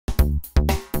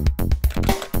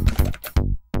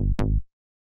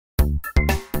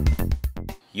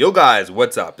Yo guys,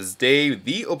 what's up? It's Dave,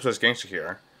 the open source gangster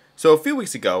here. So a few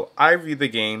weeks ago, I reviewed the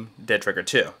game Dead Trigger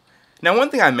 2. Now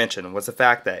one thing I mentioned was the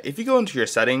fact that if you go into your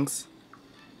settings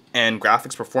and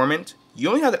graphics performance, you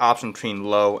only have the option between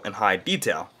low and high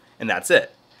detail, and that's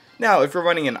it. Now if you're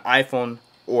running an iPhone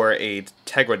or a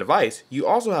Tegra device, you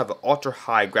also have ultra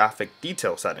high graphic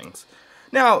detail settings.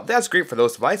 Now that's great for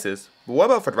those devices, but what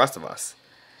about for the rest of us?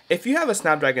 If you have a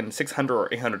Snapdragon 600 or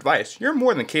 800 device, you're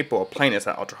more than capable of playing this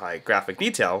at ultra high graphic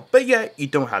detail, but yet you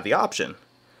don't have the option.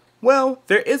 Well,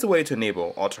 there is a way to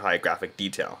enable ultra high graphic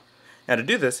detail. Now to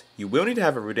do this, you will need to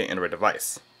have a rooted Android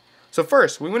device. So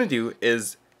first, what we want to do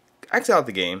is exit out of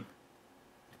the game,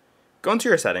 go into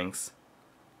your settings,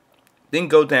 then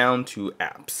go down to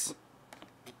apps,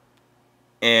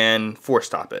 and force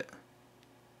stop it.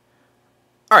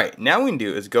 Alright, now what we can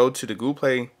do is go to the Google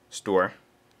Play Store,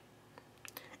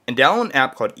 and download an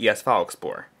app called ES File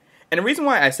Explorer. And the reason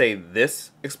why I say this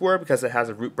Explorer because it has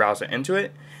a root browser into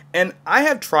it. And I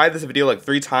have tried this video like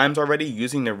 3 times already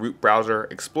using the root browser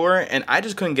Explorer, and I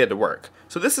just couldn't get it to work.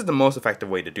 So this is the most effective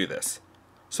way to do this.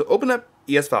 So open up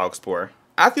ES File Explorer.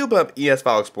 After you open up ES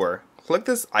File Explorer, click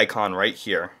this icon right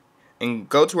here and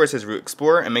go to where it says Root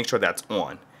Explorer and make sure that's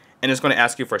on. And it's going to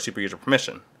ask you for a super user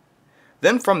permission.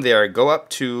 Then from there, go up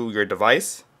to your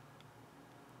device,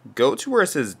 go to where it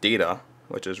says Data,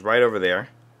 which is right over there.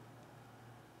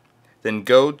 Then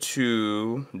go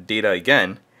to Data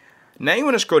again. Now you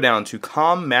want to scroll down to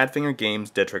COM Madfinger Games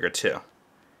Dead Trigger 2.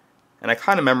 And I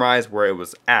kind of memorized where it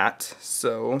was at,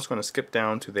 so I'm just going to skip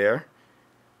down to there.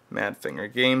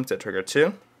 Madfinger Games Dead Trigger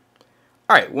 2.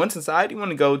 Alright, once inside, you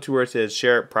want to go to where it says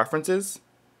Share Preferences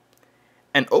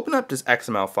and open up this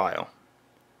XML file.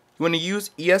 You want to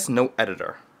use ES Note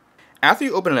Editor. After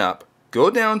you open it up, go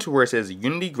down to where it says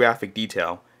Unity Graphic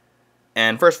Detail.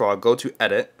 And first of all, go to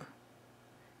Edit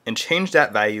and change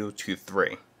that value to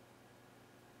 3.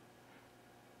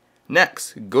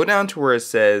 Next, go down to where it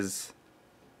says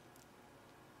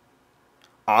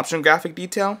Option Graphic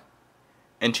Detail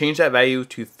and change that value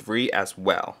to 3 as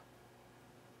well.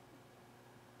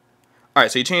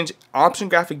 Alright, so you change Option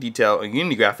Graphic Detail and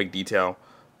Unity Graphic Detail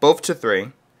both to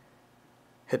 3.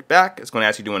 Hit back, it's going to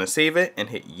ask you do you want to save it, and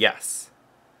hit yes.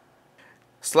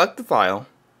 Select the file,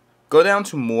 go down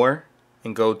to More,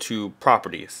 and go to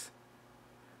Properties.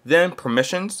 Then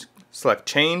Permissions, select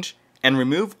Change, and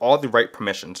remove all the write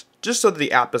permissions, just so that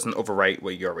the app doesn't overwrite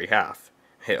what you already have.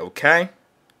 Hit OK,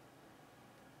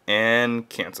 and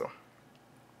cancel.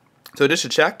 So just to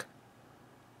check,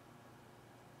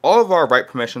 all of our write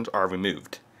permissions are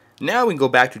removed. Now we can go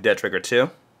back to Dead Trigger 2.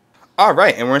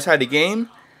 Alright, and we're inside the game.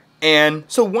 And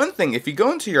so one thing, if you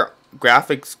go into your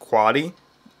graphics quality,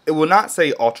 it will not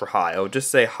say ultra high, it will just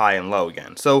say high and low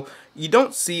again. So you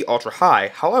don't see ultra high,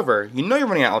 however, you know you're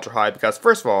running at ultra high because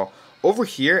first of all, over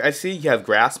here I see you have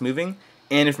grass moving,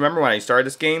 and if you remember when I started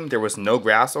this game, there was no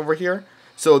grass over here.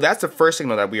 So that's the first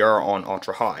signal that we are on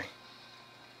ultra high.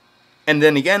 And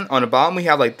then again, on the bottom we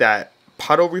have like that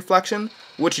puddle reflection,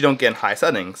 which you don't get in high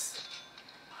settings.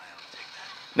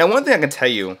 Now one thing I can tell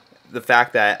you, the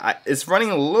fact that it's running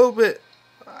a little bit,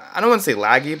 I don't want to say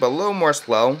laggy, but a little more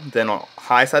slow than on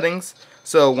high settings.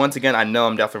 So once again, I know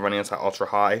I'm definitely running this at ultra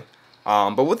high.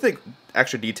 But with the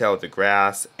extra detail with the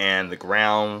grass and the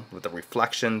ground, with the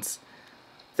reflections,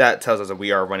 that tells us that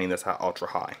we are running this at ultra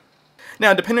high.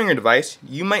 Now, depending on your device,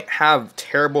 you might have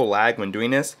terrible lag when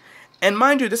doing this. And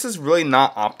mind you, this is really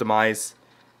not optimized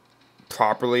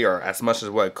properly or as much as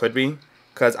what it could be,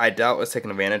 because I doubt it's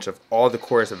taking advantage of all the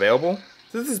cores available.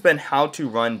 So this has been how to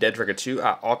run Dead Trigger 2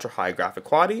 at ultra high graphic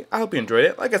quality. I hope you enjoyed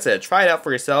it. Like I said, try it out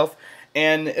for yourself,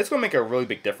 and it's going to make a really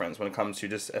big difference when it comes to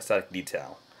just aesthetic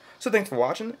detail. So thanks for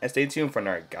watching, and stay tuned for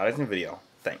another guidance video.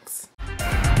 Thanks.